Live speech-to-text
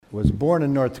was born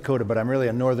in North Dakota, but I'm really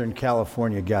a Northern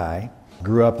California guy.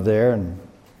 Grew up there and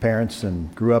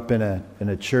grew up in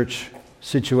a church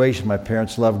situation. My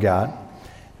parents loved God,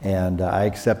 and I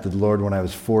accepted the Lord when I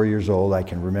was 4 years old. I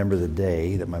can remember the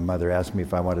day that my mother asked me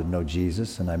if I wanted to know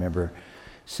Jesus, and I remember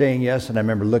saying yes, and I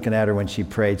remember looking at her when she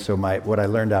prayed. So what I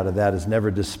learned out of that is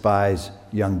never despise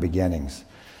young beginnings.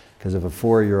 Because if a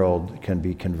 4-year-old can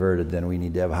be converted, then we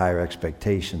need to have higher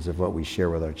expectations of what we share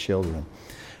with our children.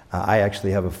 I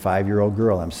actually have a 5-year-old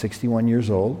girl. I'm 61 years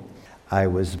old. I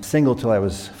was single till I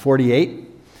was 48.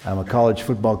 I'm a college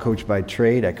football coach by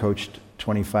trade. I coached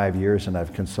 25 years, and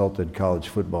I've consulted college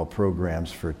football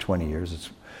programs for 20 years. It's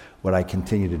what I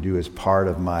continue to do as part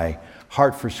of my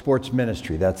heart for sports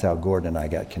ministry. That's how Gordon and I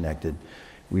got connected.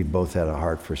 We both had a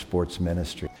heart for sports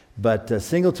ministry. But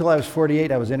single till I was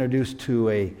 48, I was introduced to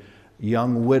a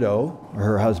young widow.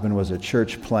 Her husband was a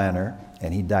church planner,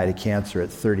 and he died of cancer at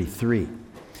 33.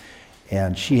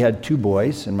 And she had 2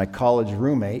 boys, and my college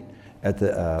roommate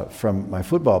from my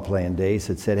football playing days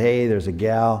had said, hey, there's a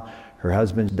gal, her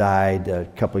husband died a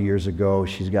couple years ago,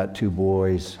 she's got 2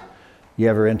 boys, you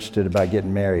ever interested about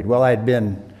getting married? Well, I'd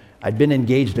been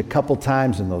engaged a couple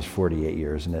times in those 48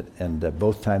 years, and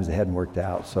both times it hadn't worked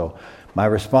out. So my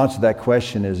response to that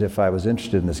question is, if I was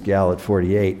interested in this gal at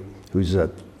 48, who's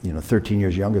 13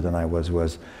 years younger than I was,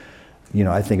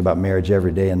 I think about marriage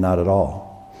every day and not at all.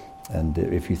 And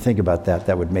if you think about that,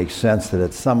 that would make sense that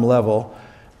at some level,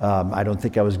 I don't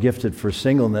think I was gifted for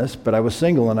singleness, but I was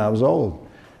single and I was old.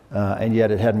 And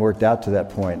yet it hadn't worked out to that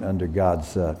point under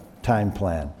God's time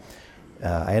plan.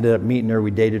 I ended up meeting her.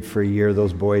 We dated for a year.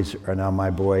 Those boys are now my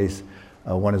boys.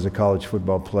 One is a college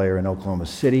football player in Oklahoma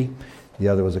City. The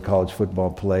other was a college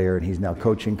football player, and he's now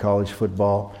coaching college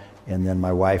football. And then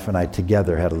my wife and I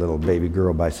together had a little baby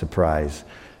girl by surprise.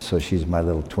 So she's my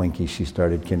little Twinkie. She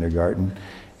started kindergarten,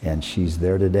 and she's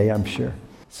there today, I'm sure.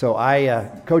 So I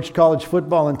coached college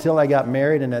football until I got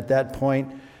married, and at that point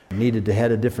needed to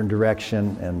head a different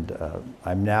direction. And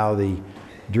I'm now the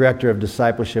director of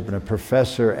discipleship and a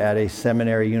professor at a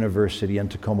seminary university in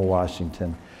Tacoma,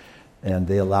 Washington. And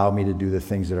they allow me to do the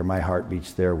things that are my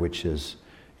heartbeats there, which is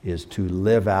to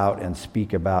live out and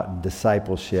speak about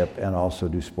discipleship and also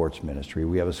do sports ministry.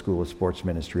 We have a school of sports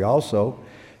ministry also,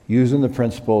 using the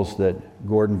principles that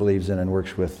Gordon believes in and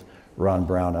works with Ron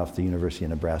Brown off the University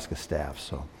of Nebraska staff.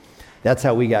 So that's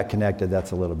how we got connected.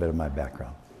 That's a little bit of my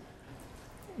background.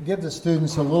 Give the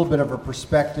students a little bit of a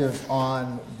perspective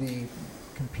on the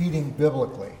competing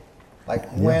biblically. Like,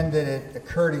 when did it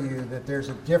occur to you that there's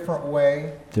a different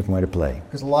way? Different way to play.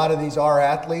 Because a lot of these are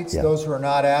athletes. Yeah. Those who are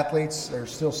not athletes, they're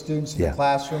still students in the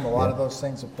classroom. A lot of those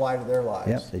things apply to their lives.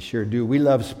 Yeah, they sure do. We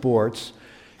love sports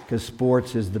because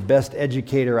sports is the best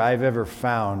educator I've ever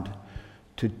found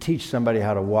to teach somebody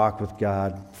how to walk with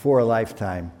God for a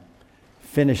lifetime,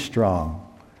 finish strong,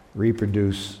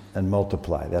 reproduce, and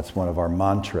multiply. That's one of our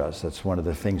mantras. That's one of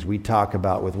the things we talk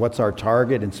about with what's our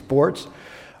target in sports.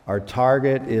 Our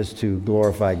target is to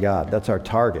glorify God. That's our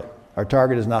target. Our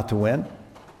target is not to win.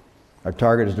 Our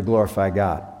target is to glorify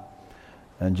God.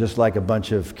 And just like a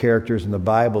bunch of characters in the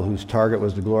Bible whose target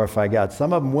was to glorify God,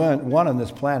 some of them won on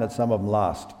this planet, some of them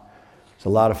lost. There's a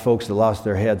lot of folks that lost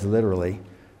their heads literally.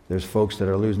 There's folks that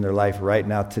are losing their life right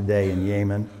now today in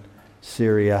Yemen,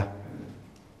 Syria,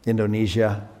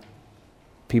 Indonesia.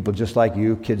 People just like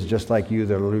you, kids just like you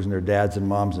that are losing their dads and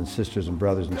moms and sisters and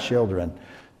brothers and children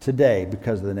today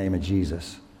because of the name of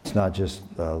Jesus. It's not just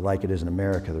like it is in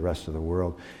America, the rest of the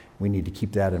world. We need to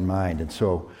keep that in mind. And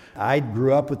so I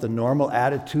grew up with a normal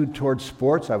attitude towards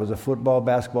sports. I was a football,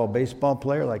 basketball, baseball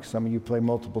player, like some of you play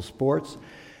multiple sports.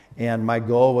 And my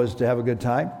goal was to have a good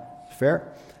time.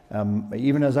 Fair?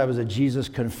 Even as I was a Jesus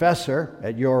confessor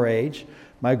at your age,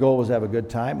 my goal was to have a good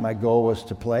time. My goal was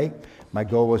to play. My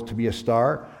goal was to be a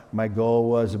star. My goal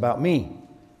was about me.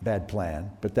 Bad plan,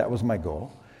 but that was my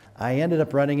goal. I ended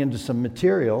up running into some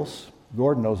materials.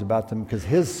 Gordon knows about them because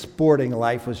his sporting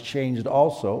life was changed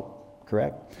also,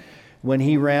 correct? When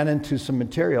he ran into some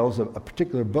materials, a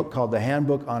particular book called The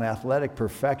Handbook on Athletic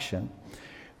Perfection,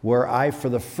 where I, for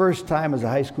the first time as a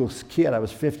high school kid, I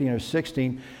was 15 or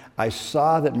 16, I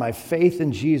saw that my faith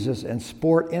in Jesus and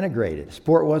sport integrated.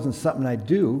 Sport wasn't something I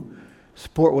do.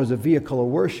 Sport was a vehicle of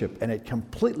worship, and it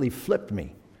completely flipped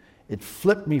me. It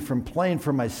flipped me from playing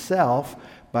for myself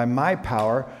by my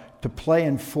power to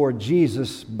playing for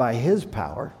Jesus by his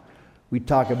power. We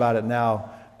talk about it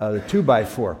now, the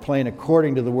 2x4, playing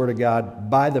according to the Word of God,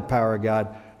 by the power of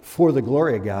God, for the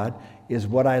glory of God, is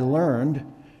what I learned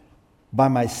by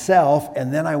myself.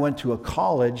 And then I went to a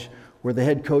college where the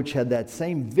head coach had that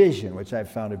same vision, which I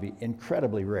found to be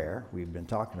incredibly rare. We've been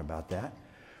talking about that.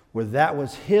 Where that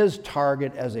was his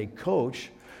target as a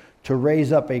coach, to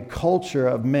raise up a culture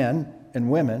of men and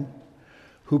women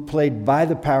who played by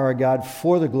the power of God,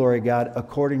 for the glory of God,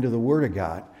 according to the Word of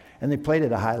God. And they played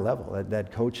at a high level.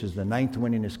 That coach is the 9th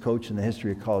winningest coach in the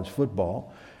history of college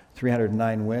football.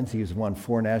 309 wins. He's won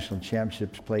 4 national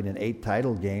championships, played in 8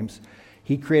 title games.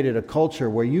 He created a culture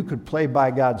where you could play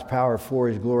by God's power for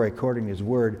His glory according to His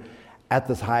Word at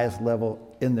the highest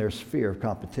level in their sphere of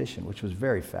competition, which was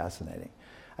very fascinating.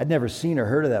 I'd never seen or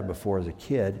heard of that before as a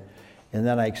kid, and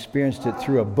then I experienced it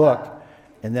through a book,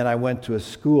 and then I went to a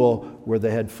school where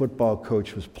the head football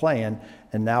coach was playing,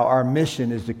 and now our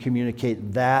mission is to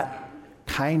communicate that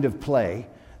kind of play,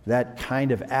 that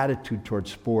kind of attitude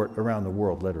towards sport around the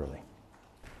world, literally.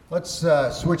 Let's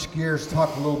switch gears,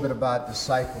 talk a little bit about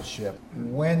discipleship.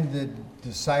 When did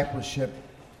discipleship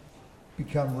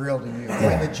become real to you?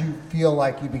 When did you feel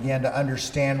like you began to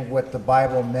understand what the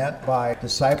Bible meant by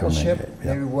discipleship?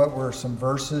 Maybe what were some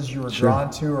verses you were drawn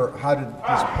to, or how did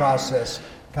this process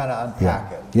kind of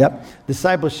unpack it? Yep.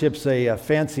 Discipleship's a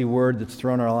fancy word that's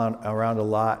thrown around a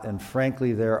lot, and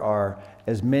frankly, there are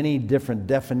as many different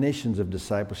definitions of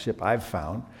discipleship I've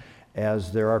found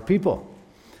as there are people.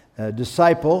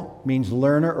 Disciple means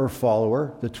learner or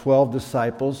follower. The 12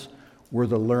 disciples were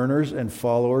the learners and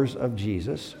followers of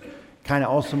Jesus. Kind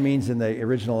of also means, in the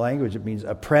original language, it means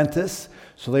apprentice.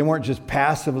 So they weren't just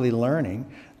passively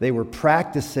learning, they were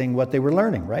practicing what they were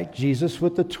learning, right? Jesus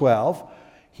with the 12,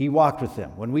 He walked with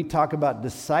them. When we talk about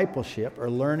discipleship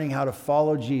or learning how to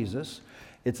follow Jesus,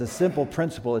 it's a simple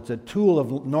principle. It's a tool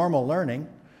of normal learning,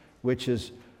 which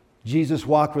is Jesus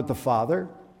walked with the Father.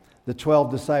 The 12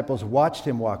 disciples watched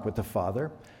Him walk with the Father.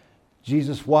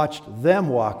 Jesus watched them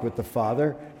walk with the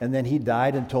Father, and then He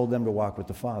died and told them to walk with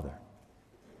the Father.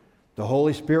 The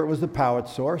Holy Spirit was the power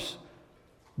source.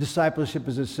 Discipleship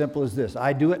is as simple as this.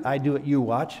 I do it, you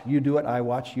watch. You do it, I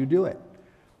watch, you do it.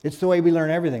 It's the way we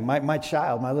learn everything. My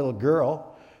child, my little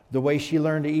girl, the way she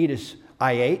learned to eat is,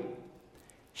 I ate.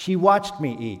 She watched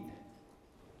me eat.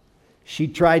 She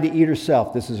tried to eat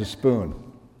herself. This is a spoon.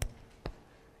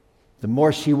 The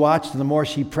more she watched, the more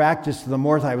she practiced, the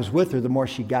more I was with her, the more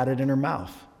she got it in her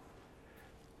mouth.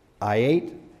 I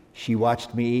ate. She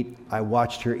watched me eat. I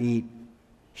watched her eat.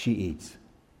 She eats.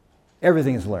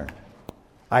 Everything is learned.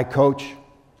 I coach.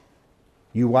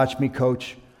 You watch me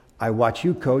coach. I watch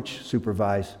you coach,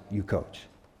 supervise, you coach.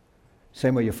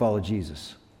 Same way you follow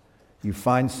Jesus. You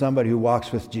find somebody who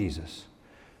walks with Jesus.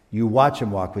 You watch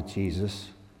them walk with Jesus.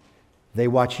 They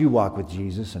watch you walk with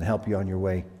Jesus and help you on your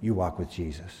way. You walk with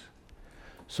Jesus.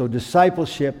 So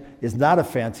discipleship is not a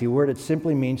fancy word. It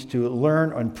simply means to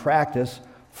learn and practice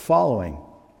following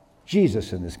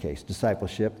Jesus in this case.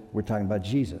 Discipleship, we're talking about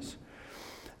Jesus.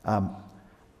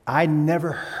 I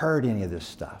never heard any of this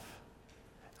stuff.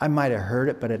 I might have heard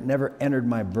it, but it never entered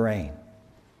my brain.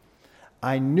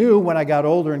 I knew when I got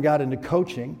older and got into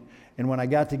coaching, and when I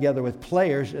got together with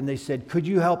players and they said, could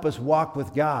you help us walk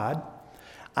with God?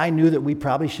 I knew that we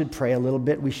probably should pray a little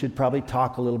bit. We should probably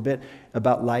talk a little bit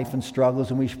about life and struggles,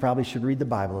 and we probably should read the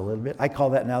Bible a little bit. I call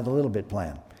that now the little bit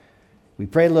plan. We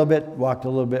prayed a little bit, walked a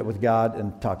little bit with God,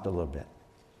 and talked a little bit.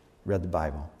 Read the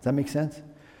Bible. Does that make sense?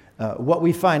 What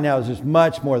we find now is there's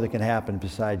much more that can happen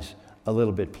besides a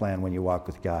little bit plan when you walk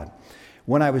with God.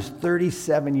 When I was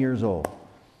 37 years old,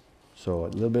 so a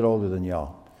little bit older than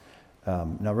y'all.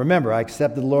 Now remember, I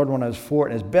accepted the Lord when I was 4,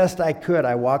 and as best I could,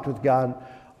 I walked with God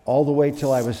all the way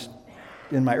till I was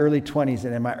in my early 20s.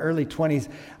 And in my early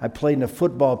 20s, I played in a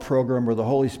football program where the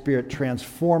Holy Spirit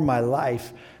transformed my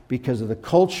life because of the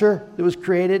culture that was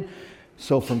created.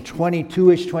 So from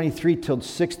 22-ish, 23 till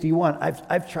 61,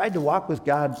 I've tried to walk with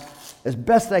God as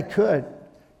best I could,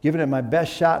 giving it my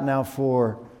best shot now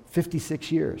for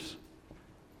 56 years.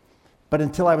 But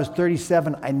until I was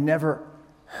 37, I never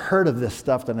heard of this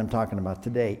stuff that I'm talking about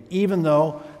today, even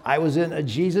though I was in a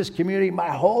Jesus community my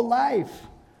whole life.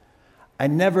 I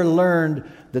never learned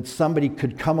that somebody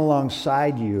could come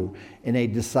alongside you in a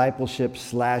discipleship /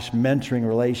 mentoring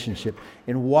relationship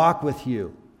and walk with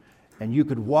you. And you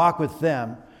could walk with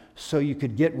them so you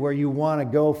could get where you want to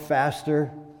go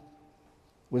faster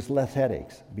with less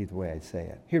headaches, would be the way I'd say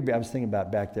it. Here, I was thinking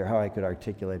about back there how I could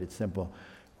articulate it simple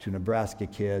to Nebraska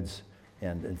kids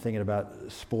and thinking about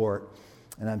sport.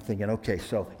 And I'm thinking, okay,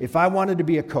 so if I wanted to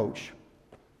be a coach,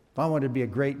 if I wanted to be a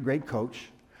great coach,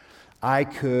 I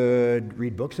could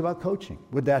read books about coaching.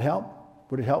 Would that help?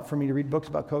 Would it help for me to read books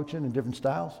about coaching and different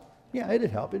styles? Yeah,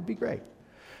 it'd help. It'd be great.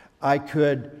 I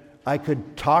could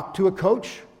talk to a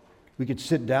coach. We could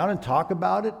sit down and talk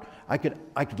about it. I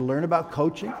could learn about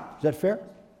coaching. Is that fair?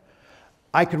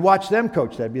 I could watch them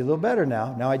coach. That'd be a little better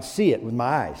now. Now I'd see it with my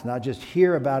eyes, not just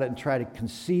hear about it and try to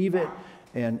conceive it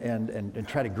and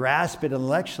try to grasp it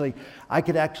intellectually. I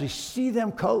could actually see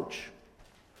them coach.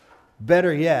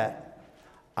 Better yet,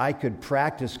 I could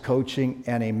practice coaching,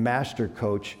 and a master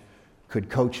coach could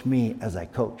coach me as I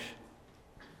coach.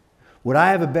 Would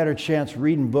I have a better chance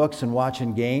reading books and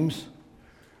watching games?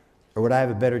 Or would I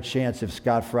have a better chance if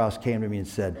Scott Frost came to me and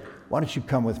said, why don't you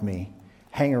come with me,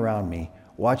 hang around me,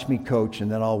 watch me coach,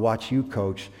 and then I'll watch you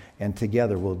coach, and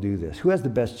together we'll do this? Who has the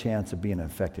best chance of being an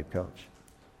effective coach?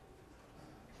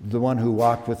 The one who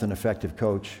walked with an effective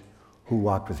coach who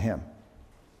walked with him.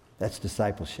 That's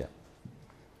discipleship.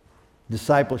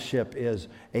 Discipleship is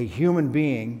a human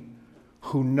being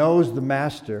who knows the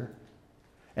master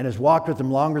and has walked with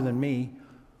him longer than me,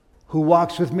 who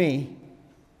walks with me,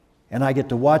 and I get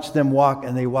to watch them walk,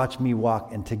 and they watch me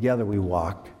walk, and together we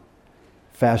walk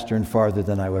faster and farther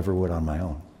than I ever would on my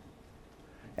own.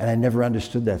 And I never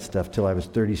understood that stuff till I was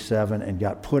 37 and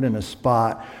got put in a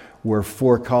spot where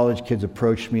 4 college kids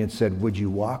approached me and said, would you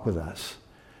walk with us?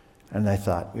 And I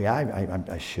thought, yeah,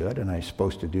 I should, and I'm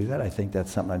supposed to do that. I think that's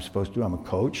something I'm supposed to do. I'm a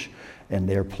coach, and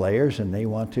they're players, and they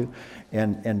want to.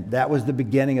 And that was the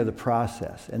beginning of the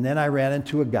process. And then I ran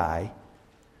into a guy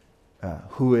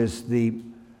who is the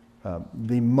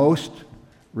most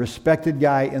respected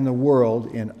guy in the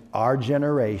world in our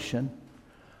generation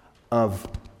of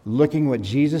looking what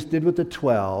Jesus did with the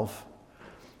 12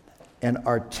 and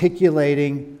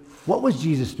articulating what was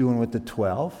Jesus doing with the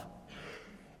 12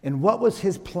 and what was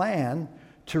his plan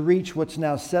to reach what's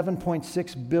now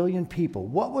 7.6 billion people.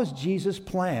 What was Jesus'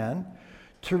 plan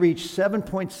to reach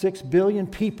 7.6 billion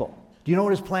people? Do you know what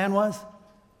his plan was?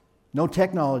 No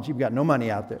technology. We've got no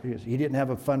money out there. He didn't have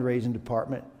a fundraising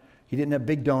department. He didn't have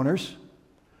big donors.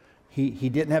 He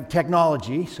didn't have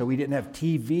technology, so he didn't have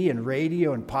TV and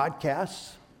radio and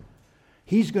podcasts.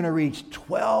 He's going to reach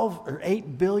 12 or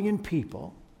 8 billion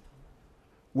people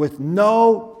with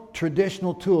no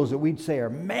traditional tools that we'd say are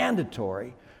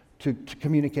mandatory to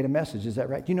communicate a message. Is that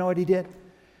right? Do you know what he did?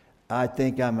 I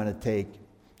think I'm going to take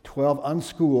 12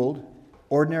 unschooled,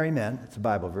 ordinary men. It's a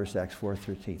Bible verse, Acts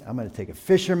 4:13. I'm going to take a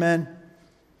fisherman,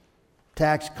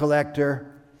 tax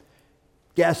collector,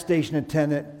 gas station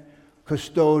attendant,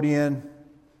 custodian.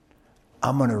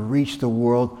 I'm going to reach the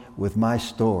world with my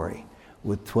story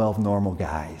with 12 normal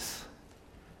guys.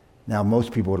 Now,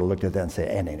 most people would have looked at that and said,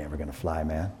 it ain't never going to fly,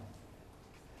 man.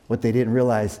 What they didn't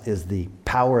realize is the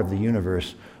power of the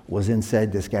universe was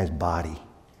inside this guy's body.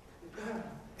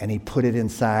 And he put it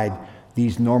inside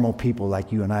these normal people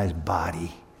like you and I's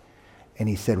body. And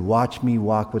he said, watch me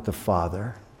walk with the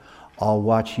Father. I'll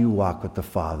watch you walk with the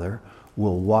Father.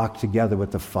 We'll walk together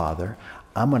with the Father.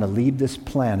 I'm going to leave this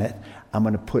planet. I'm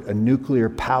going to put a nuclear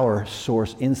power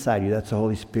source inside you. That's the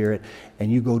Holy Spirit.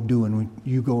 And you go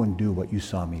and do what you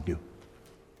saw me do.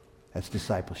 That's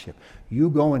discipleship. You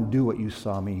go and do what you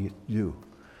saw me do.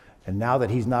 And now that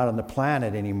he's not on the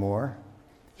planet anymore,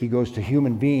 he goes to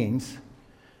human beings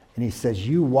and he says,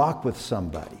 you walk with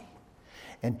somebody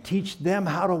and teach them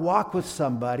how to walk with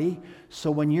somebody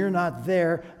so when you're not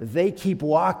there, they keep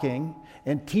walking,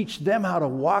 and teach them how to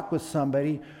walk with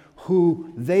somebody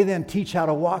who they then teach how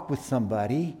to walk with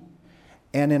somebody.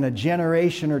 And in a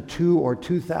generation or 2 or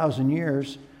 2,000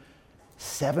 years,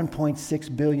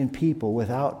 7.6 billion people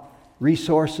without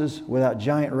resources, without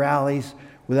giant rallies,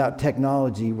 without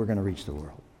technology, we're going to reach the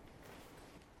world.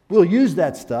 We'll use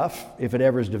that stuff if it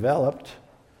ever is developed.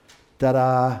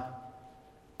 Ta-da!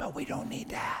 But we don't need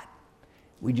that.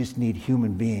 We just need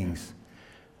human beings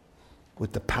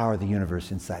with the power of the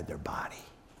universe inside their body.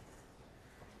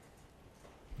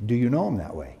 Do you know them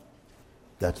that way?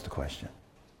 That's the question.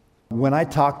 When I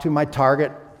talk to my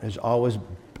target, is always,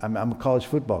 I'm a college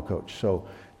football coach, so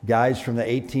guys from the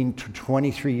 18 to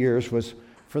 23 years was,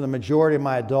 for the majority of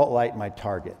my adult life, my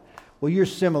target. Well, you're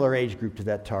similar age group to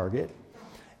that target.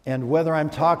 And whether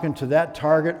I'm talking to that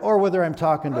target or whether I'm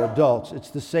talking to adults, it's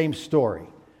the same story.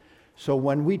 So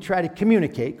when we try to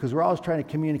communicate, because we're always trying to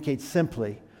communicate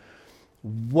simply,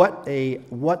 what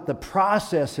the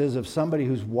process is of somebody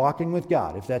who's walking with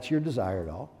God, if that's your desire at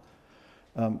all.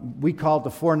 We call it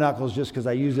the 4 knuckles just because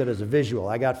I use it as a visual.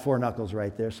 I got 4 knuckles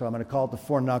right there, so I'm going to call it the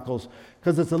 4 knuckles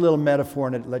because it's a little metaphor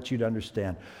and it lets you to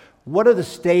understand. What are the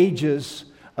stages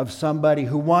of somebody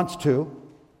who wants to?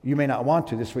 You may not want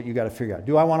to. This is what you got to figure out.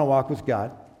 Do I want to walk with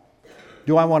God?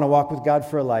 Do I want to walk with God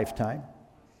for a lifetime?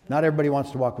 Not everybody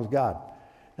wants to walk with God.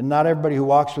 And not everybody who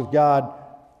walks with God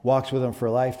walks with him for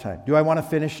a lifetime. Do I want to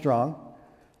finish strong?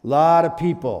 A lot of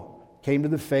people came to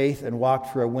the faith and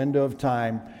walked for a window of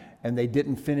time and they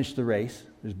didn't finish the race.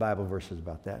 There's Bible verses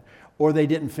about that. Or they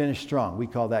didn't finish strong. We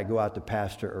call that go out to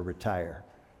pasture or retire.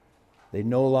 They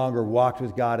no longer walked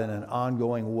with God in an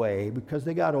ongoing way because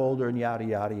they got older and yada,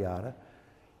 yada, yada.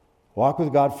 Walk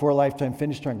with God for a lifetime,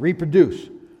 finish strong, reproduce.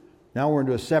 Now we're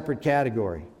into a separate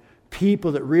category.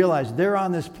 People that realize they're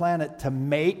on this planet to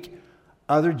make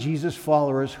other Jesus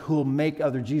followers who will make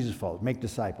other Jesus followers, make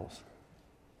disciples.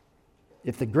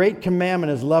 If the great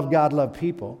commandment is love God, love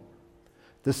people,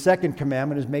 the second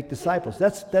commandment is make disciples.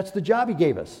 That's the job he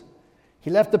gave us. He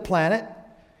left the planet.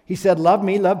 He said, love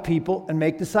me, love people, and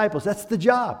make disciples. That's the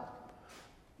job.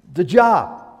 The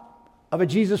job of a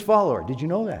Jesus follower. Did you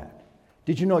know that?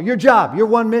 Did you know your job, your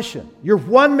one mission,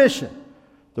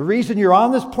 the reason you're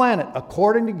on this planet,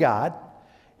 according to God,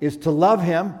 is to love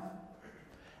him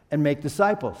and make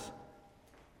disciples.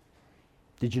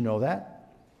 Did you know that?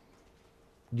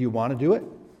 Do you want to do it?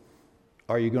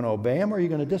 Are you going to obey him or are you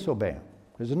going to disobey him?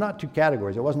 Because there's not two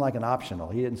categories. It wasn't like an optional.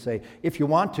 He didn't say, if you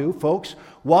want to, folks,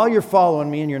 while you're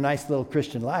following me in your nice little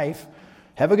Christian life,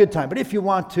 have a good time. But if you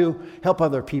want to, help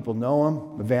other people know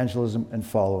him, evangelism, and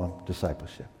follow him,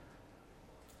 discipleship.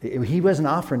 He wasn't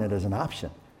offering it as an option.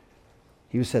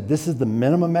 He said, this is the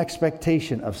minimum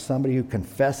expectation of somebody who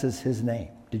confesses his name.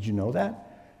 Did you know that?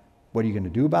 What are you going to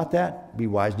do about that? Be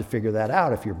wise to figure that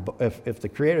out. If the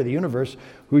creator of the universe,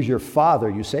 who's your father,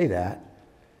 you say that,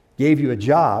 gave you a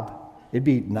job, it'd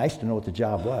be nice to know what the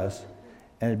job was,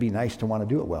 and it'd be nice to want to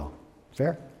do it well.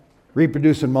 Fair?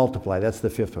 Reproduce and multiply. That's the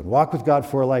fifth one. Walk with God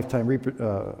for a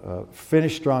lifetime.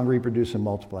 Finish strong, reproduce, and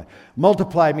multiply.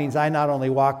 Multiply means I not only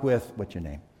walk with, what's your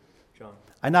name? John.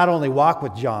 I not only walk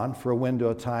with John for a window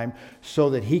of time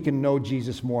so that he can know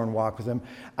Jesus more and walk with him.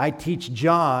 I teach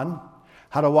John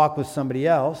how to walk with somebody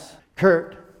else,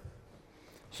 Kurt.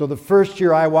 So the first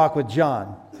year I walk with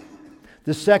John.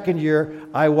 The second year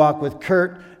I walk with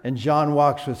Kurt, and John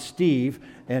walks with Steve,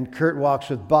 and Kurt walks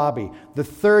with Bobby. The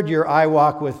third year I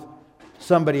walk with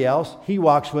somebody else. He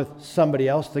walks with somebody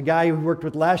else. The guy who worked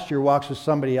with last year walks with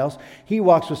somebody else. He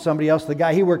walks with somebody else. The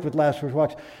guy he worked with last year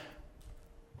walks.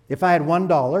 If I had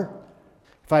 $1,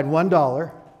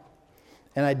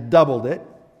 and I doubled it,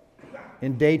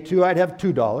 in day 2 I'd have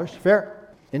 $2. Fair?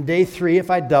 In day 3,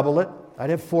 if I double it, I'd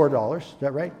have $4. Is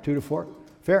that right? 2 to 4?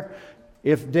 Fair?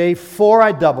 If day 4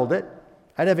 I doubled it,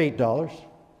 I'd have $8. Is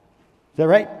that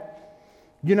right?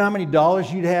 You know how many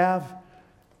dollars you'd have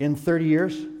in 30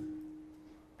 years?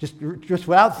 Just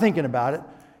without thinking about it,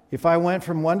 if I went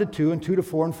from 1 to 2 and 2 to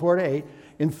 4 and 4 to 8,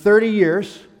 in 30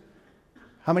 years,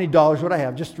 how many dollars would I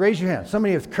have? Just raise your hand.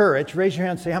 Somebody with courage, raise your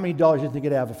hand and say how many dollars you think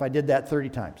you'd have if I did that 30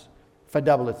 times, if I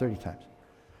doubled it 30 times.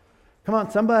 Come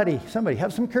on, somebody,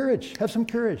 have some courage. Have some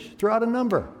courage. Throw out a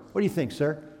number. What do you think,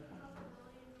 sir?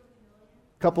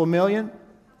 Couple of million?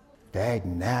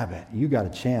 Dag-nabbit. You got a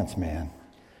chance, man.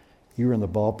 You were in the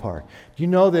ballpark. Do you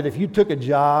know that if you took a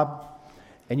job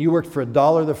and you worked for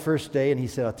 $1 the first day, and he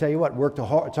said, I'll tell you what, it's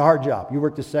a hard job. You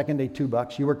worked the second day,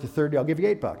 $2. You worked the third day, I'll give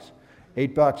you $8.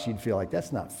 $8, you'd feel like,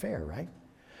 that's not fair, right?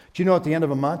 Do you know at the end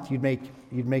of a month, you'd make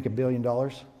 $1 billion?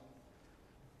 If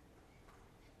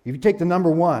you take the number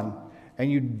 1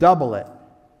 and you double it,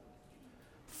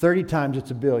 30 times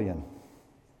it's $1 billion.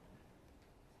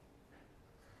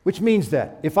 Which means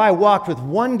that if I walked with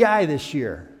one guy this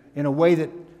year in a way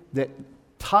that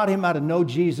taught him how to know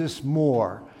Jesus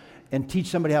more and teach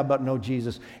somebody how to know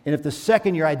Jesus, and if the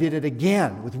second year I did it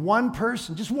again with one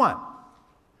person, just one,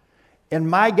 and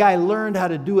my guy learned how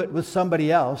to do it with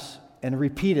somebody else and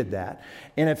repeated that,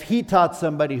 and if he taught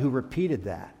somebody who repeated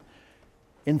that,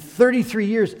 in 33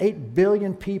 years, 8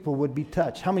 billion people would be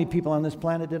touched. How many people on this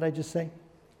planet did I just say?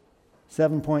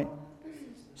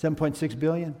 7.6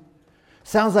 billion?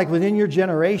 Sounds like within your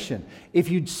generation, if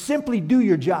you'd simply do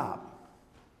your job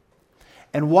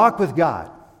and walk with God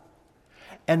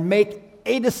and make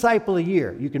a disciple a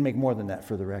year, you can make more than that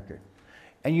for the record,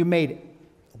 and you made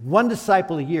one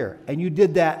disciple a year, and you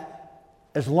did that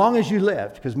as long as you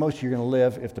lived, because most of you are going to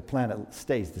live if the planet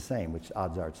stays the same, which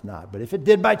odds are it's not. But if it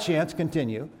did by chance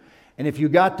continue, and if you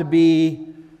got to be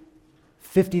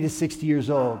 50 to 60 years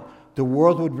old, the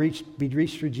world would be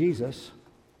reached through Jesus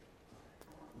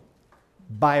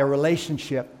by a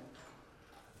relationship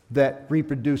that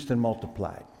reproduced and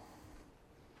multiplied.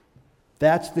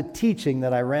 That's the teaching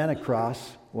that I ran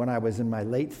across when I was in my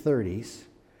late 30s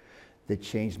that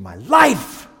changed my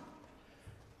life.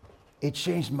 It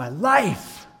changed my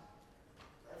life.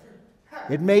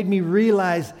 It made me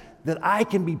realize that I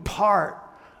can be part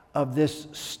of this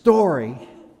story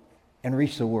and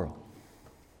reach the world.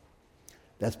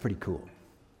 That's pretty cool.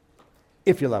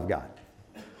 If you love God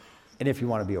and if you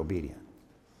want to be obedient.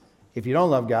 If you don't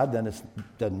love God, then it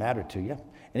doesn't matter to you.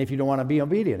 And if you don't want to be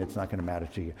obedient, it's not going to matter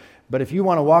to you. But if you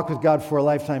want to walk with God for a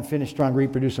lifetime, finish strong,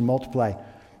 reproduce, and multiply,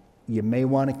 you may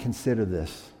want to consider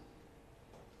this.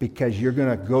 Because you're going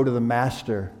to go to the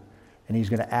master and he's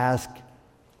going to ask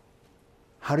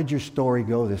how did your story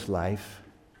go this life?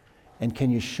 And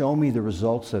can you show me the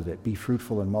results of it? Be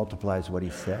fruitful and multiply is what he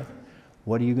said.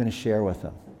 What are you going to share with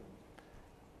them?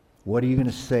 What are you going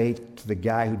to say to the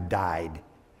guy who died?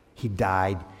 He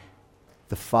died.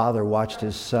 The father watched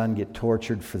his son get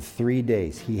tortured for 3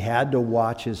 days. He had to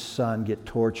watch his son get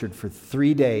tortured for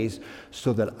 3 days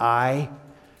so that I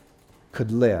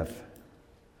could live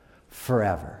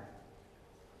forever.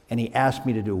 And he asked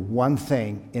me to do one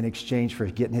thing in exchange for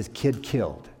getting his kid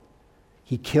killed.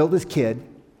 He killed his kid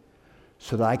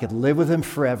so that I could live with him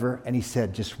forever. And he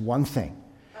said, just one thing.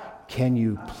 Can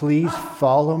you please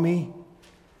follow me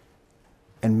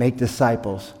and make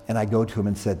disciples? And I go to him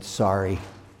and said, sorry,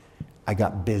 I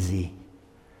got busy.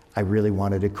 I really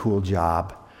wanted a cool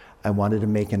job. I wanted to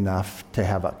make enough to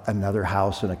have another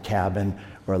house and a cabin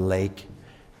or a lake.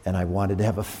 And I wanted to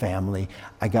have a family.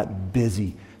 I got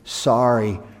busy.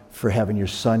 Sorry for having your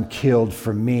son killed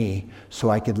for me so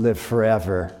I could live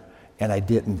forever. And I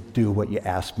didn't do what you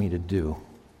asked me to do.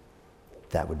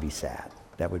 That would be sad.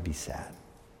 That would be sad.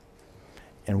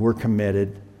 And we're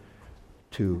committed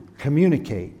to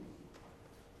communicate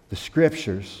the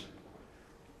scriptures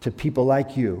to people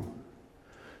like you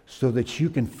so that you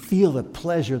can feel the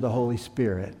pleasure of the Holy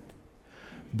Spirit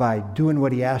by doing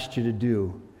what he asked you to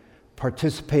do,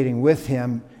 participating with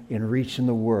him in reaching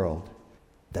the world.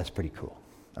 That's pretty cool.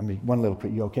 I mean,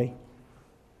 you okay?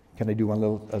 Can I do one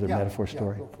little other metaphor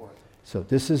story? Yeah, go for it. So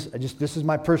this is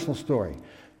my personal story.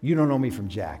 You don't know me from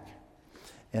Jack.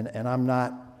 And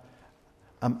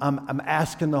I'm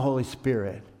asking the Holy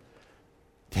Spirit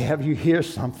to have you hear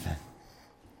something.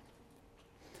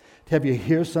 To have you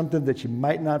hear something that you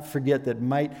might not forget, that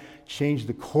might change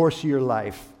the course of your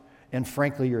life and,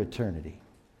 frankly, your eternity.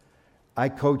 I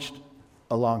coached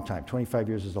a long time. 25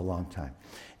 years is a long time.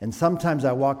 And sometimes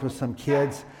I walked with some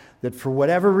kids that for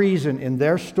whatever reason in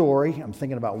their story, I'm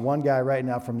thinking about one guy right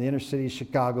now from the inner city of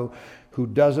Chicago who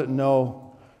doesn't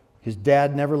know, his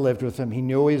dad never lived with him. He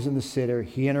knew he was in the city.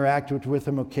 He interacted with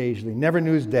him occasionally. Never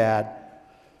knew his dad.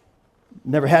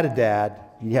 Never had a dad.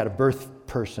 He had a birth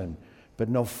person, but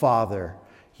no father.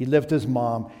 He lived with his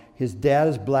mom. His dad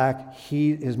is black.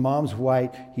 His mom's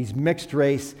white. He's mixed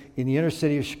race in the inner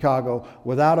city of Chicago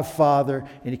without a father,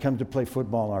 and he comes to play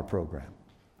football in our program.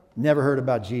 Never heard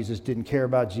about Jesus, didn't care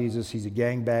about Jesus. He's a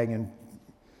gangbanging,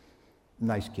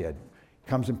 nice kid.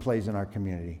 Comes and plays in our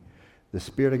community. The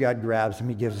Spirit of God grabs him.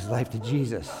 He gives his life to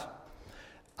Jesus.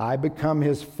 I become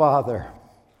his father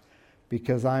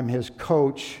because I'm his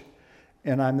coach,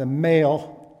 and I'm the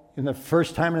male in the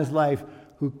first time in his life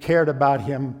who cared about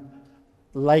him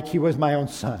like he was my own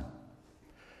son,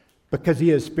 because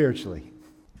he is spiritually.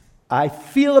 I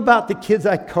feel about the kids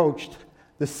I coached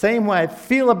the same way I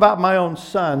feel about my own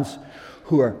sons,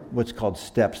 who are what's called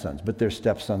stepsons, but they're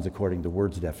stepsons according to the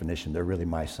word's definition. They're really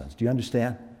my sons. Do you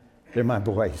understand? They're my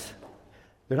boys.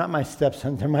 They're not my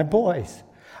stepsons, they're my boys.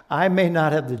 I may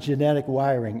not have the genetic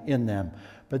wiring in them,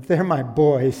 but they're my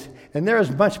boys, and they're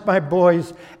as much my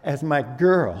boys as my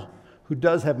girl, who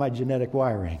does have my genetic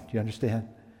wiring. Do you understand?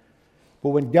 But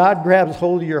when God grabs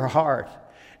hold of your heart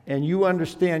and you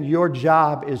understand your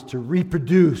job is to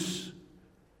reproduce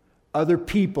other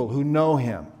people who know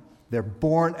him, they're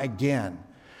born again,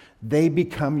 they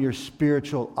become your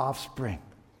spiritual offspring.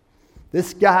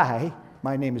 This guy,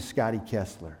 my name is Scotty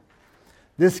Kessler.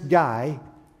 This guy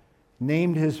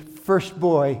named his first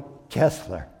boy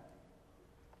Kessler.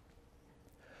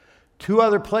 2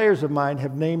 other players of mine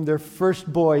have named their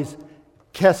first boys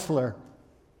Kessler.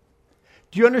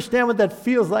 Do you understand what that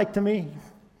feels like to me?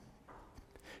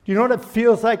 Do you know what it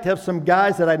feels like to have some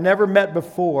guys that I never met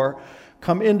before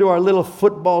come into our little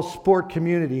football sport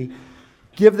community,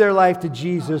 give their life to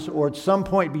Jesus, or at some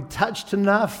point be touched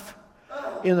enough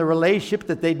in the relationship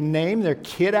that they'd name their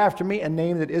kid after me, a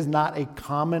name that is not a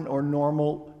common or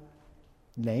normal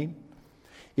name?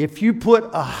 If you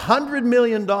put $100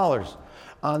 million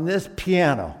on this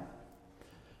piano,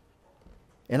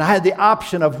 and I had the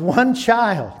option of one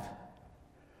child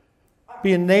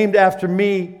being named after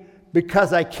me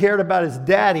because I cared about his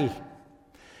daddy,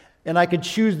 and I could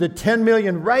choose the $10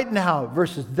 million right now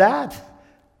versus that,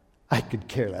 I could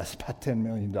care less about $10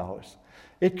 million.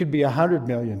 It could be $100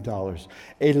 million.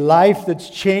 A life that's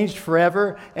changed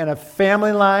forever, and a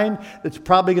family line that's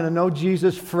probably going to know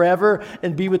Jesus forever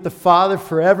and be with the Father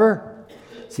forever.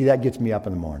 See, that gets me up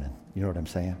in the morning. You know what I'm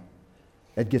saying?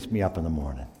 It gets me up in the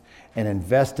morning. And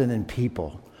investing in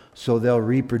people so they'll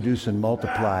reproduce and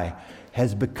multiply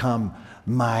has become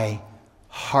my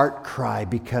heart cry,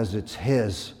 because it's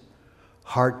his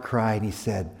heart cry. And he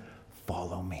said,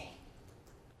 follow me.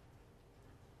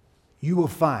 You will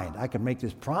find, I can make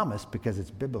this promise because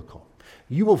it's biblical.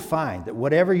 You will find that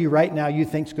whatever you right now you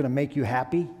think is going to make you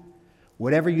happy,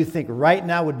 whatever you think right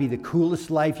now would be the coolest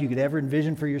life you could ever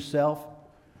envision for yourself,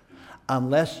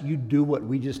 unless you do what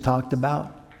we just talked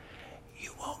about, you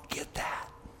won't get that.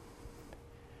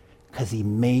 Because he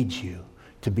made you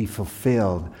to be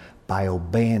fulfilled by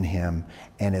obeying him,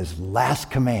 and his last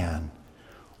command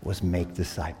was make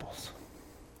disciples.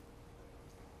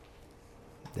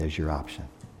 There's your option.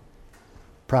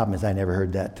 Problem is, I never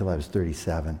heard that till I was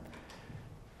 37.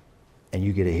 And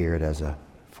you get to hear it as a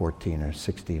 14 or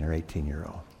 16 or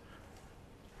 18-year-old.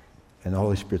 And the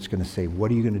Holy Spirit's going to say, what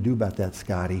are you going to do about that,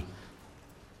 Scotty?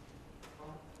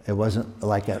 It wasn't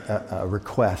like a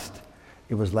request.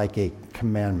 It was like a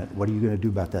commandment. What are you going to do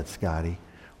about that, Scotty?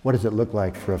 What does it look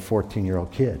like for a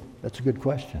 14-year-old kid? That's a good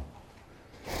question.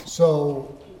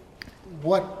 So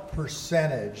what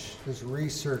percentage does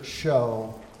research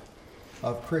show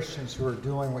of Christians who are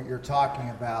doing what you're talking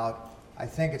about? I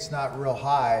think it's not real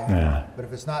high, but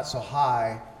if it's not so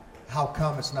high, how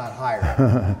come it's not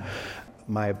higher?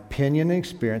 My opinion and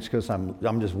experience, because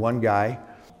I'm just one guy,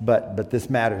 but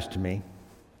this matters to me.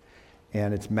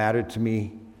 And it's mattered to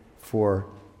me for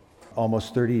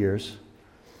almost 30 years.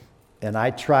 And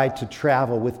I try to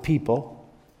travel with people,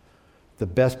 the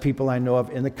best people I know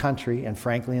of in the country and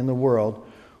frankly in the world,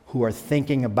 who are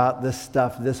thinking about this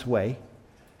stuff this way,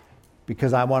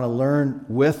 because I want to learn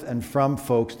with and from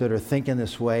folks that are thinking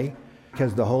this way,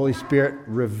 because the Holy Spirit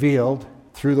revealed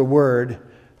through the Word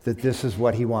that this is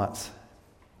what he wants.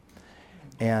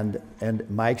 And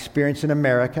my experience in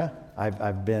America,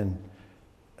 I've been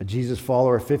a Jesus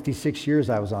follower 56 years.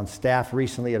 I was on staff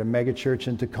recently at a megachurch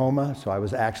in Tacoma, so I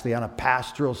was actually on a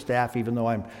pastoral staff, even though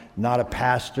I'm not a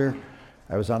pastor.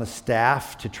 I was on a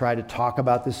staff to try to talk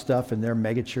about this stuff in their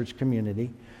megachurch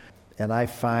community. And I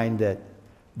find that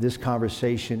this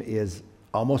conversation is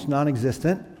almost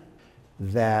non-existent,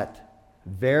 that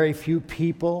very few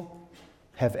people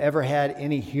have ever had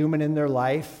any human in their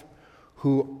life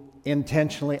who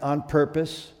intentionally, on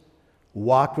purpose,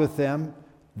 walked with them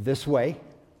this way.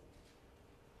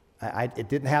 It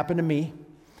didn't happen to me.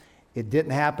 It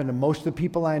didn't happen to most of the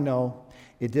people I know.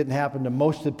 It didn't happen to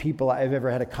most of the people I've ever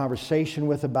had a conversation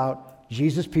with about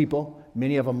Jesus people,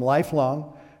 many of them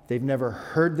lifelong. They've never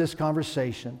heard this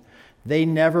conversation. They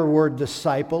never were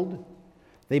discipled.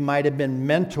 They might have been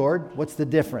mentored. What's the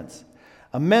difference?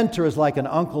 A mentor is like an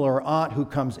uncle or aunt who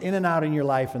comes in and out in your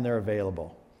life and they're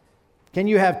available. Can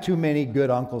you have too many good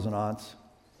uncles and aunts?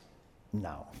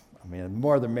 No. I mean,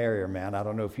 more the merrier, man. I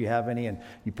don't know if you have any, and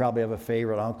you probably have a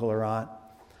favorite uncle or aunt.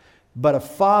 But a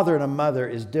father and a mother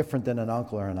is different than an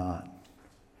uncle or an aunt.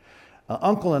 An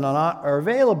uncle and an aunt are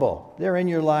available. They're in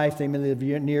your life. They may live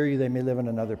near you. They may live in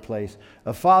another place.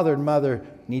 A father and mother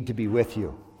need to be with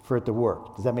you for it to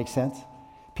work. Does that make sense?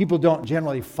 People don't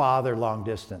generally father long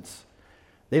distance.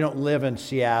 They don't live in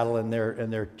Seattle, and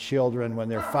their children, when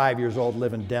they're 5 years old,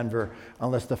 live in Denver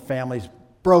unless the family's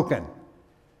broken.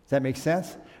 Does that make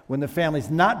sense? When the family's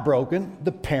not broken,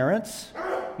 the parents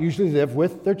usually live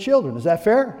with their children. Is that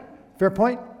fair? Fair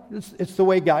point? It's the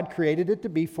way God created it to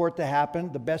be, for it to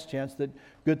happen, the best chance that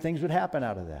good things would happen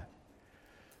out of that.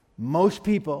 Most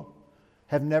people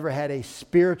have never had a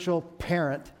spiritual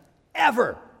parent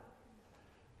ever.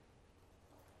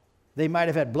 They might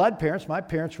have had blood parents. My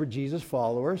parents were Jesus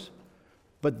followers,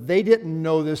 but they didn't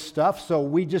know this stuff, so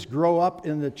we just grow up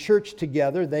in the church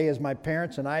together, they as my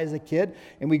parents and I as a kid,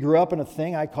 and we grew up in a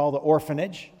thing I call the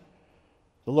orphanage.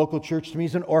 The local church to me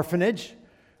is an orphanage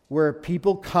where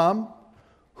people come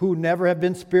who never have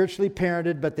been spiritually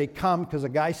parented, but they come because a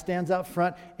guy stands out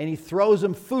front and he throws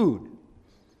them food.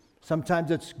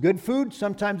 Sometimes it's good food,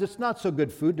 sometimes it's not so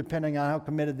good food, depending on how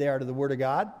committed they are to the Word of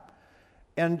God.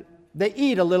 And they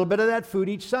eat a little bit of that food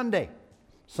each Sunday.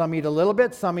 Some eat a little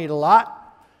bit, some eat a lot.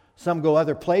 Some go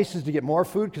other places to get more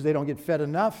food because they don't get fed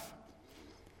enough.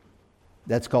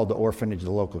 That's called the orphanage,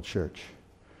 the local church.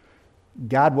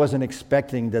 God wasn't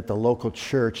expecting that the local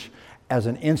church as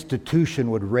an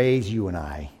institution would raise you and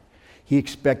I. He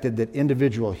expected that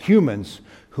individual humans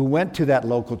who went to that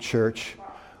local church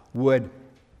would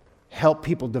help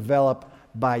people develop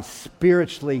by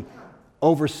spiritually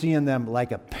overseeing them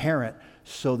like a parent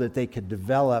so that they could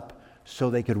develop, so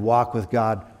they could walk with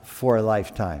God for a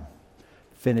lifetime.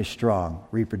 Finish strong,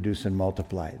 reproduce and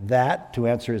multiply. That, to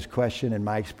answer his question, in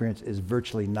my experience, is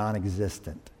virtually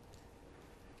non-existent.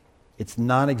 It's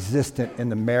non-existent in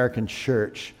the American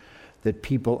church that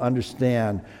people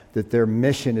understand that their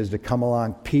mission is to come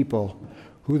along people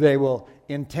who they will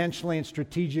intentionally and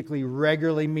strategically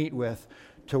regularly meet with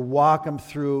to walk them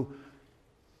through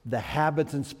the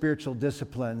habits and spiritual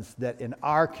disciplines that in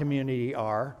our community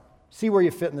are See where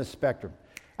you fit in this spectrum.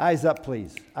 Eyes up,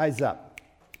 please. Eyes up.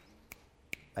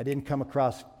 I didn't come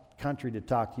across country to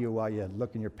talk to you while you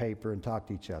look in your paper and talk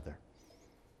to each other.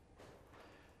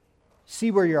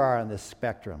 See where you are on this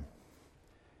spectrum.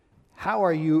 How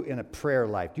are you in a prayer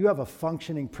life? Do you have a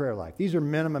functioning prayer life? These are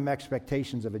minimum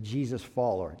expectations of a Jesus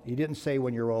follower. He didn't say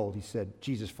when you're old. He said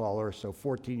Jesus follower, so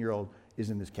 14-year-old is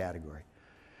in this category.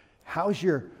 How's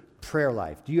your prayer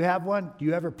life? Do you have one? Do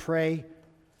you ever pray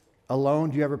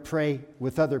alone? Do you ever pray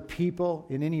with other people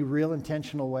in any real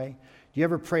intentional way? Do you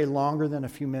ever pray longer than a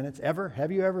few minutes? Ever?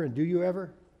 Have you ever? And do you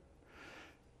ever?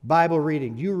 Bible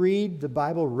reading. Do you read the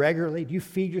Bible regularly? Do you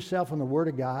feed yourself on the Word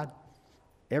of God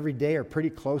every day or pretty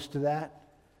close to that?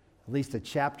 At least a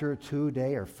chapter or two a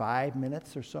day or 5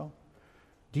 minutes or so?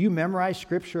 Do you memorize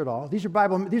Scripture at all? These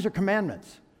are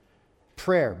commandments.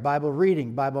 Prayer, Bible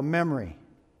reading, Bible memory.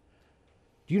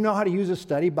 Do you know how to use a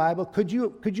study Bible? Could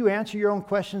you answer your own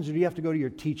questions, or do you have to go to your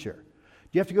teacher?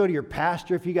 Do you have to go to your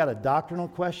pastor if you got a doctrinal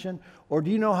question? Or do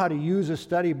you know how to use a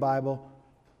study Bible?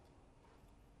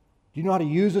 Do you know how to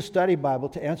use a study Bible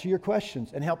to answer your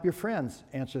questions and help your friends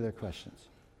answer their questions?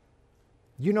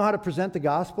 Do you know how to present the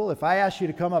gospel? If I asked you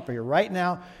to come up here right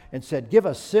now and said, give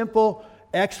a simple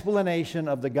explanation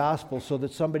of the gospel so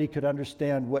that somebody could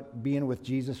understand what being with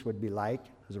Jesus would be like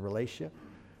as a relationship,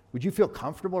 would you feel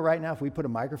comfortable right now if we put a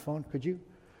microphone? Could you?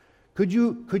 Could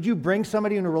you bring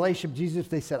somebody in a relationship with Jesus if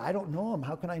they said, I don't know him,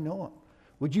 how can I know him?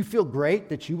 Would you feel great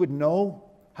that you would know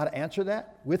how to answer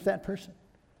that with that person?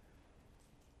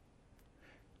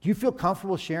 Do you feel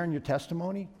comfortable sharing your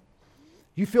testimony?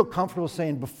 Do you feel comfortable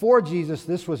saying, before Jesus,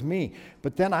 this was me,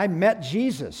 but then I met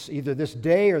Jesus, either this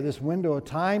day or this window of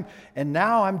time, and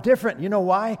now I'm different. You know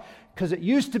why? Because it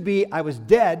used to be I was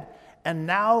dead, and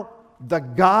now the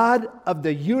God of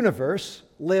the universe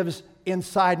lives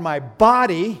inside my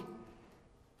body.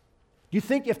 Do you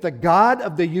think if the God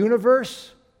of the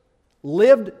universe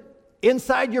lived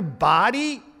inside your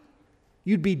body,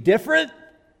 you'd be different?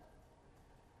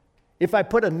 If I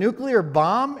put a nuclear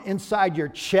bomb inside your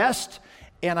chest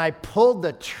and I pulled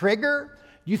the trigger,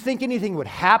 do you think anything would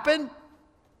happen?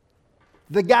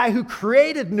 The guy who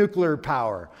created nuclear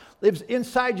power lives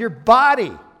inside your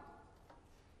body.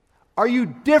 Are you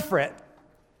different?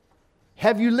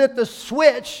 Have you lit the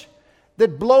switch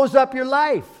that blows up your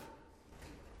life?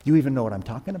 Do you even know what I'm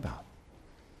talking about?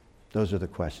 Those are the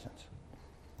questions.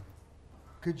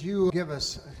 Could you give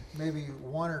us maybe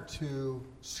one or two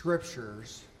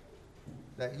scriptures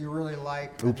that you really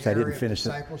like? Oops, I didn't finish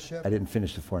discipleship? I didn't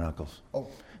finish the four knuckles. Oh.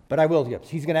 But I will, yes.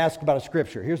 He's going to ask about a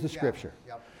scripture. Here's the scripture.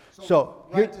 Yeah. So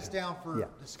write this down for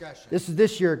discussion. This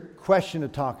is your question to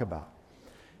talk about.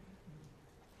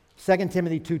 2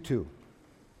 Timothy 2:2.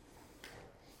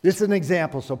 This is an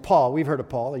example. So Paul, we've heard of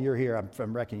Paul. You're here.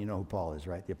 I'm reckon you know who Paul is,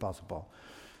 right? The Apostle Paul.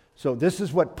 So this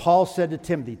is what Paul said to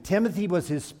Timothy. Timothy was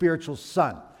his spiritual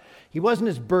son. He wasn't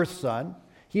his birth son.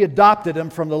 He adopted him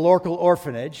from the local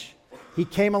orphanage. He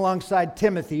came alongside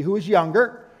Timothy, who was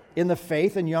younger in the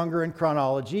faith and younger in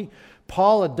chronology.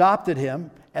 Paul adopted him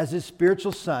as his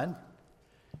spiritual son,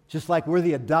 just like we're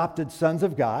the adopted sons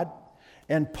of God.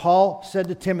 And Paul said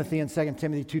to Timothy in 2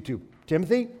 Timothy 2:2,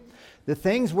 Timothy, the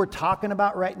things we're talking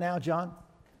about right now, John,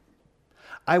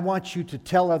 I want you to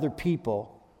tell other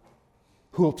people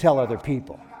who will tell other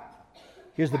people.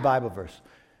 Here's the Bible verse.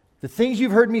 The things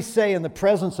you've heard me say in the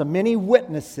presence of many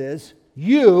witnesses,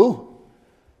 you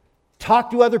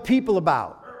talk to other people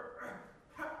about.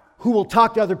 Who will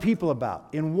talk to other people about?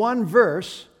 In one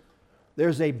verse,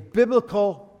 there's a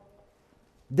biblical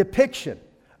depiction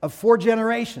of 4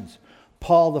 generations.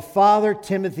 Paul the father,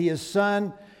 Timothy his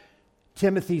son,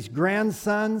 Timothy's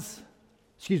grandsons,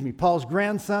 Paul's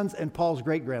grandsons and Paul's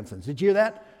great-grandsons. Did you hear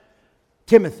that?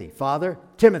 Timothy, father,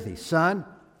 Timothy, son.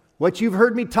 What you've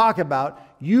heard me talk about,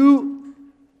 you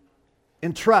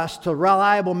entrust to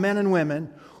reliable men and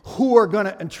women who are going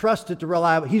to entrust it to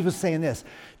reliable. He was saying this,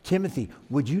 Timothy,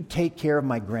 would you take care of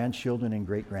my grandchildren and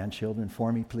great-grandchildren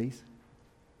for me, please?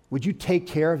 Would you take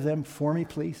care of them for me,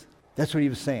 please? That's what he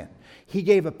was saying. He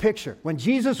gave a picture. When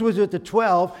Jesus was with the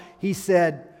 12, he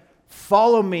said,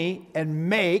 follow me and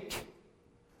make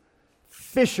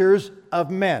fishers of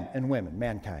men and women,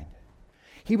 mankind.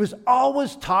 He was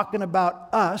always talking about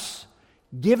us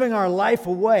giving our life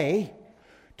away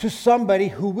to somebody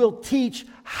who will teach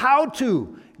how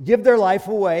to give their life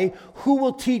away, who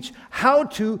will teach how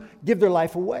to give their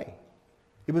life away.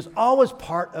 It was always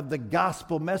part of the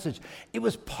gospel message. It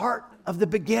was part of the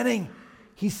beginning.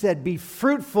 He said, be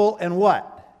fruitful and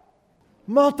what?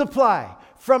 Multiply.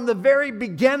 from the very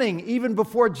beginning, even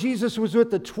before Jesus was with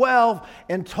the 12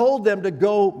 and told them to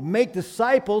go make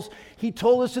disciples, he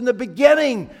told us in the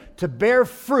beginning to bear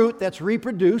fruit, that's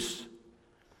reproduce,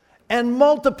 and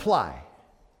multiply.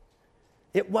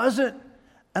 It wasn't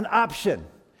an option.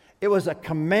 It was a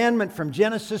commandment from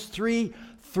Genesis 3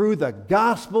 through the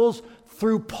Gospels,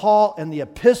 through Paul and the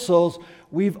epistles.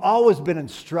 We've always been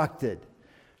instructed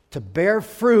to bear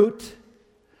fruit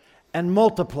and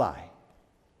multiply.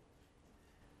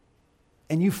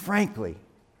 And you frankly,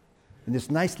 in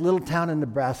this nice little town in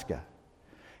Nebraska,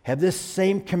 have this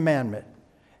same commandment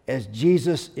as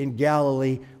Jesus in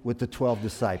Galilee with the 12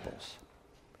 disciples.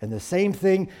 And the same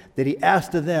thing that he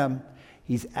asked of them,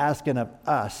 he's asking of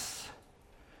us.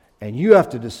 And you have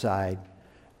to decide,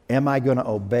 am I going to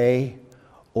obey,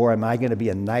 or am I going to be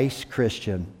a nice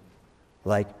Christian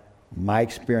like my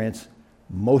experience,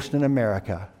 most in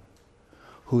America,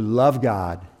 who love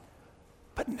God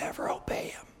but never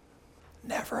obey him?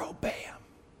 Never obey him.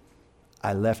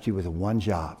 I left you with one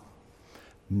job.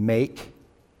 Make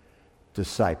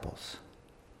disciples.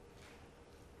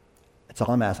 That's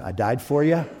all I'm asking. I died for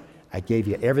you. I gave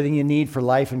you everything you need for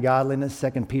life and godliness.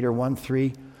 2 Peter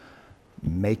 1:3.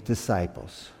 Make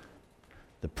disciples.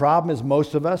 The problem is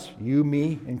most of us, you,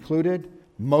 me included,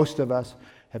 most of us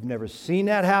have never seen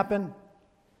that happen.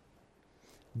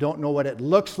 Don't know what it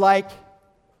looks like.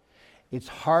 It's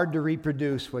hard to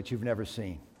reproduce what you've never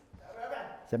seen.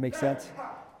 Does that make sense?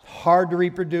 It's hard to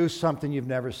reproduce something you've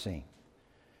never seen.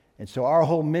 And so our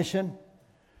whole mission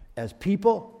as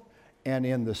people and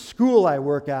in the school I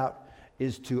work out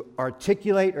is to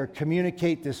articulate or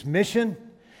communicate this mission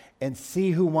and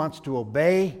see who wants to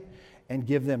obey and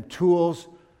give them tools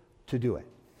to do it.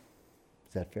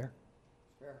 Is that fair?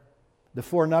 Fair. The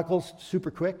 4 knuckles, super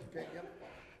quick. Okay, yep.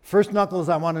 First knuckle is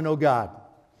I want to know God.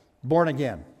 Born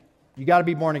again. You got to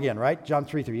be born again, right? John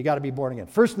 3:3. You got to be born again.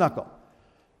 First knuckle.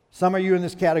 Some of you in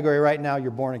this category right now,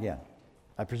 you're born again.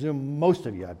 I presume most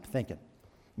of you, I'm thinking.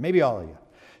 Maybe all of you.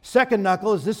 Second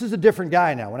knuckle is this is a different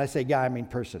guy now. When I say guy, I mean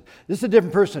person. This is a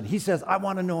different person. He says, I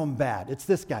want to know him bad. It's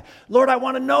this guy. Lord, I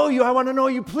want to know you. I want to know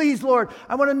you. Please, Lord.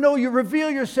 I want to know you. Reveal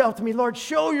yourself to me. Lord,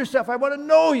 show yourself. I want to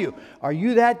know you. Are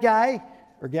you that guy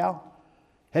or gal?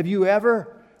 Have you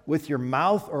ever, with your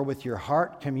mouth or with your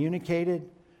heart, communicated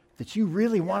that you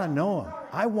really want to know him?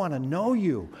 I want to know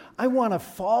you. I want to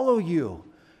follow you.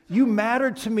 You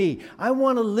matter to me. I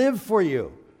want to live for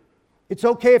you. It's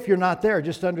okay if you're not there.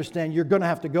 Just understand you're going to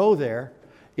have to go there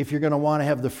if you're going to want to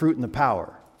have the fruit and the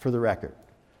power, for the record.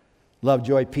 Love,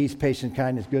 joy, peace, patience,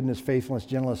 kindness, goodness, faithfulness,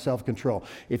 gentleness, self-control.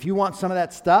 If you want some of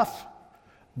that stuff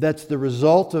that's the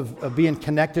result of being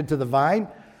connected to the vine,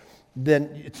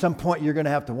 then at some point you're going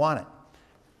to have to want it.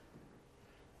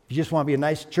 If you just want to be a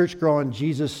nice church-growing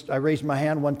Jesus, I raised my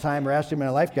hand one time or asked him in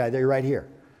a life guy, they're right here.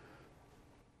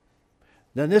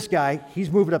 Then this guy, he's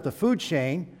moving up the food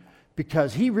chain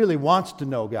because he really wants to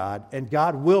know God, and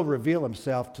God will reveal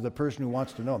himself to the person who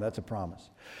wants to know him. That's a promise.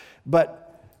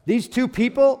 But these two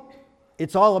people,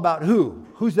 it's all about who?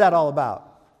 Who's that all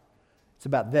about? It's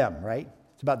about them, right?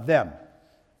 It's about them.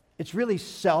 It's really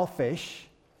selfish,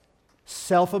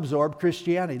 self-absorbed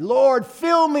Christianity. Lord,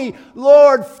 fill me.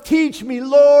 Lord, teach me.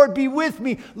 Lord, be with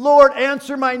me. Lord,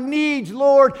 answer my needs.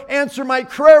 Lord, answer my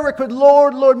prayer request.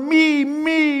 Lord, me.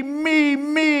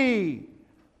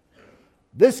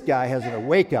 This guy has a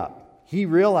wake up. He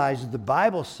realizes the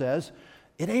Bible says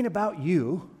it ain't about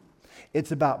you.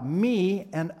 It's about me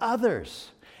and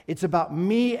others. It's about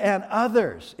me and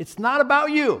others. It's not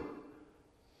about you.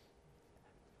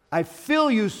 I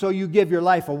fill you so you give your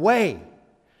life away.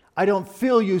 I don't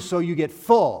fill you so you get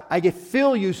full. I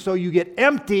fill you so you get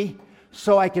empty,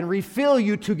 so I can refill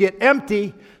you to get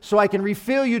empty, so I can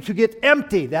refill you to get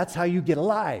empty. That's how you get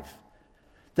alive.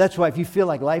 That's why if you feel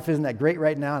like life isn't that great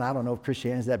right now, and I don't know if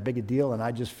Christianity is that big a deal, and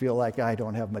I just feel like I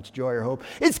don't have much joy or hope,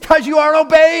 it's because you aren't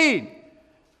obeyed.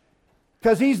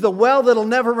 Because he's the well that'll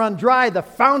never run dry, the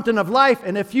fountain of life,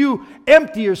 and if you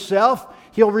empty yourself,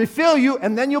 he'll refill you,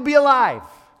 and then you'll be alive.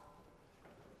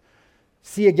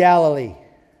 Sea of Galilee.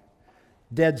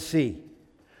 Dead Sea.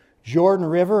 Jordan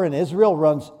River in Israel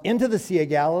runs into the Sea of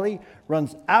Galilee,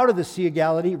 runs out of the Sea of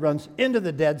Galilee, runs into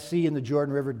the Dead Sea, and the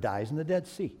Jordan River dies in the Dead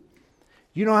Sea.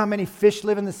 You know how many fish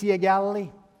live in the Sea of Galilee?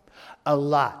 A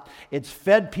lot. It's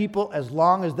fed people as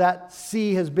long as that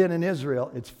sea has been in Israel.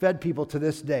 It's fed people to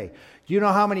this day. Do you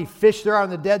know how many fish there are in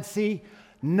the Dead Sea?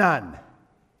 None.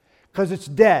 Because it's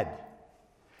dead.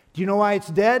 Do you know why it's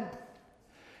dead?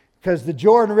 Because the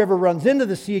Jordan River runs into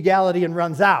the Sea of Galilee and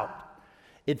runs out.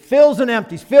 It fills and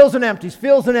empties, fills and empties,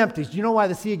 fills and empties. Do you know why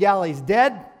the Sea of Galilee is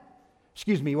dead?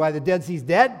 Why the Dead Sea is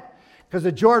dead? Because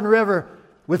the Jordan River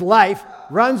with life,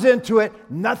 runs into it,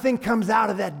 nothing comes out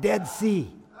of that Dead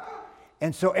Sea.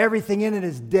 And so everything in it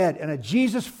is dead. And a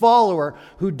Jesus follower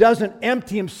who doesn't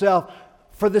empty himself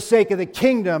for the sake of the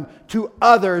kingdom to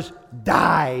others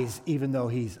dies even though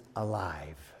he's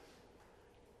alive.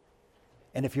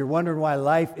 And if you're wondering why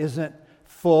life isn't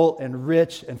full and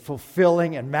rich and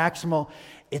fulfilling and maximal,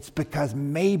 it's because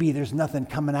maybe there's nothing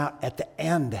coming out at the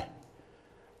end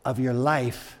of your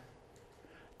life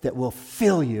that will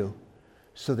fill you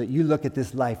so that you look at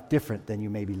this life different than you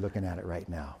may be looking at it right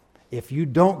now. If you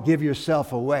don't give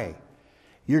yourself away,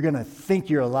 you're going to think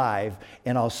you're alive,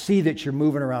 and I'll see that you're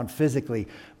moving around physically,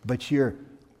 but you're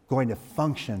going to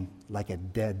function like a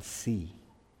Dead Sea.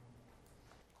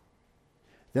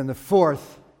 Then the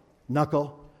fourth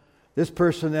knuckle, this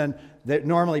person then, that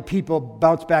normally people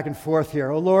bounce back and forth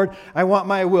here. Oh, Lord, I want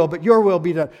my will, but your will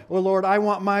be done. Oh, Lord, I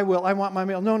want my will. I want my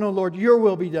will. No, Lord, your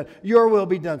will be done. Your will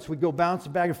be done. So we go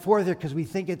bouncing back and forth here because we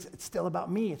think it's still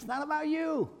about me. It's not about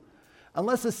you.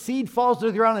 Unless a seed falls to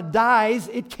the ground and dies,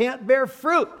 it can't bear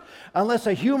fruit. Unless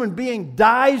a human being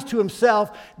dies to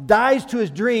himself, dies to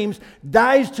his dreams,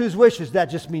 dies to his wishes, that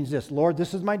just means this. Lord,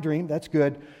 this is my dream. That's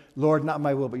good. Lord, not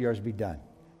my will, but yours be done.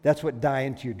 That's what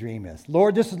dying to your dream is.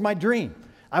 Lord, this is my dream.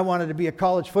 I wanted to be a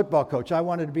college football coach. I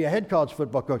wanted to be a head college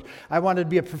football coach. I wanted to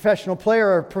be a professional player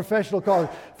or a professional college.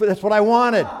 That's what I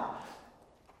wanted.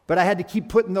 But I had to keep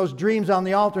putting those dreams on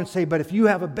the altar and say, but if you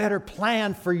have a better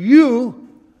plan for you,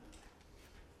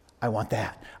 I want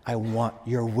that. I want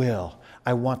your will.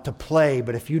 I want to play,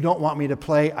 but if you don't want me to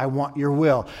play, I want your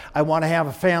will. I want to have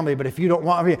a family, but if you don't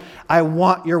want me, I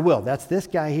want your will. That's this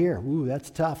guy here. Ooh, that's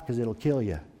tough because it'll kill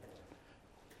you.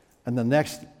 And the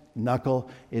next knuckle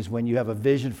is when you have a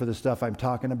vision for the stuff I'm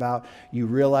talking about, you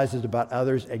realize it's about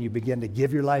others, and you begin to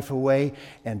give your life away,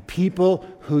 and people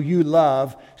who you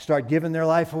love start giving their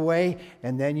life away,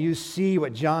 and then you see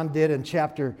what John did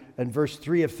in verse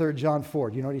 3 of 3 John 4.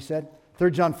 Do you know what he said? 3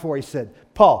 John 4, he said,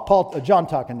 John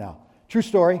talking now. True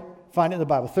story. Find it in the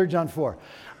Bible. 3 John 4.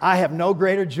 I have no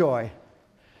greater joy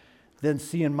than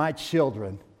seeing my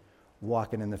children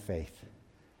walking in the faith.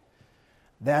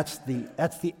 That's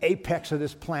the apex of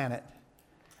this planet.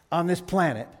 On this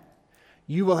planet,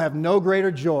 you will have no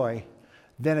greater joy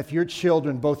than if your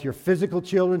children, both your physical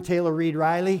children, Taylor, Reed,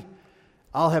 Riley,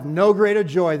 I'll have no greater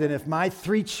joy than if my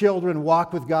 3 children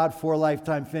walk with God for a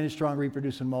lifetime, finish strong,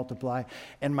 reproduce, and multiply.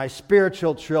 And my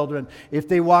spiritual children, if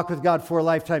they walk with God for a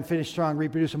lifetime, finish strong,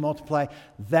 reproduce, and multiply,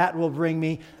 that will bring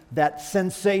me that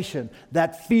sensation,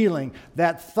 that feeling,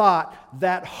 that thought,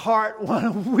 that heart want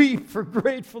to weep for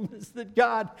gratefulness that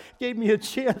God gave me a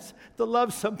chance to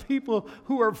love some people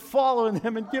who are following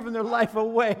Him and giving their life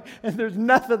away. And there's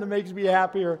nothing that makes me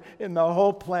happier in the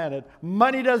whole planet.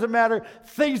 Money doesn't matter.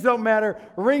 Things don't matter.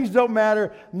 Rings don't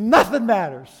matter. Nothing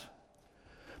matters.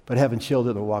 But having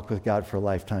children that walk with God for a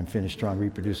lifetime, finish strong,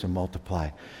 reproduce, and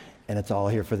multiply. And it's all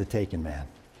here for the taking, man.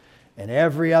 And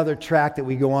every other track that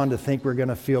we go on to think we're going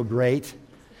to feel great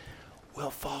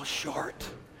will fall short.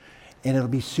 And it'll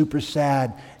be super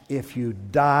sad if you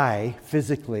die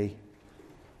physically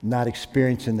not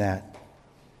experiencing that.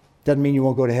 Doesn't mean you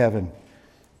won't go to heaven.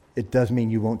 It does mean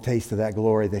you won't taste of that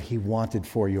glory that He wanted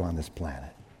for you on this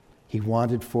planet. He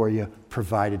wanted for you,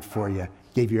 provided for you,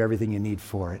 gave you everything you need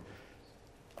for it,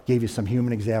 gave you some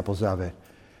human examples of it,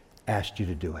 asked you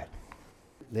to do it.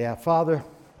 Yeah, Father,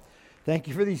 thank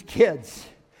you for these kids.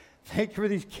 Thank you for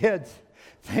these kids.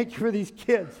 Thank you for these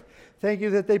kids. Thank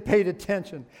you that they paid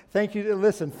attention. Thank you that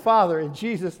listen. Father, in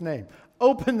Jesus' name,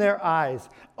 open their eyes,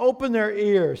 open their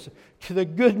ears to the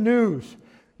good news.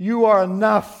 You are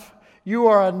enough. You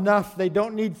are enough. They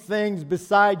don't need things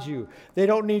beside you. They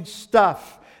don't need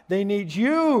stuff. They need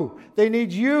you. They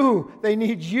need you. They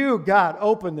need you. God,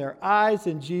 open their eyes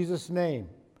in Jesus' name.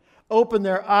 Open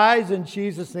their eyes in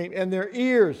Jesus' name and their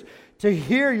ears to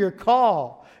hear your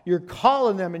call. You're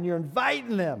calling them and you're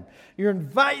inviting them. You're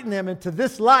inviting them into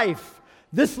this life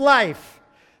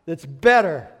that's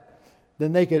better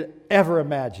than they could ever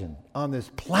imagine on this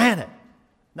planet,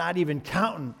 not even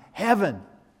counting heaven.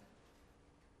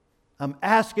 I'm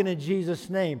asking in Jesus'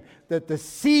 name that the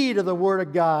seed of the Word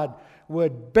of God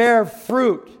would bear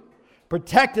fruit,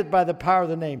 protected by the power of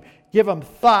the name. Give them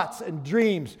thoughts and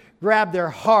dreams. Grab their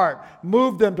heart.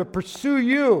 Move them to pursue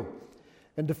you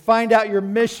and to find out your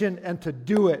mission and to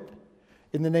do it.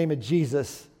 In the name of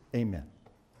Jesus, amen.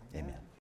 Amen.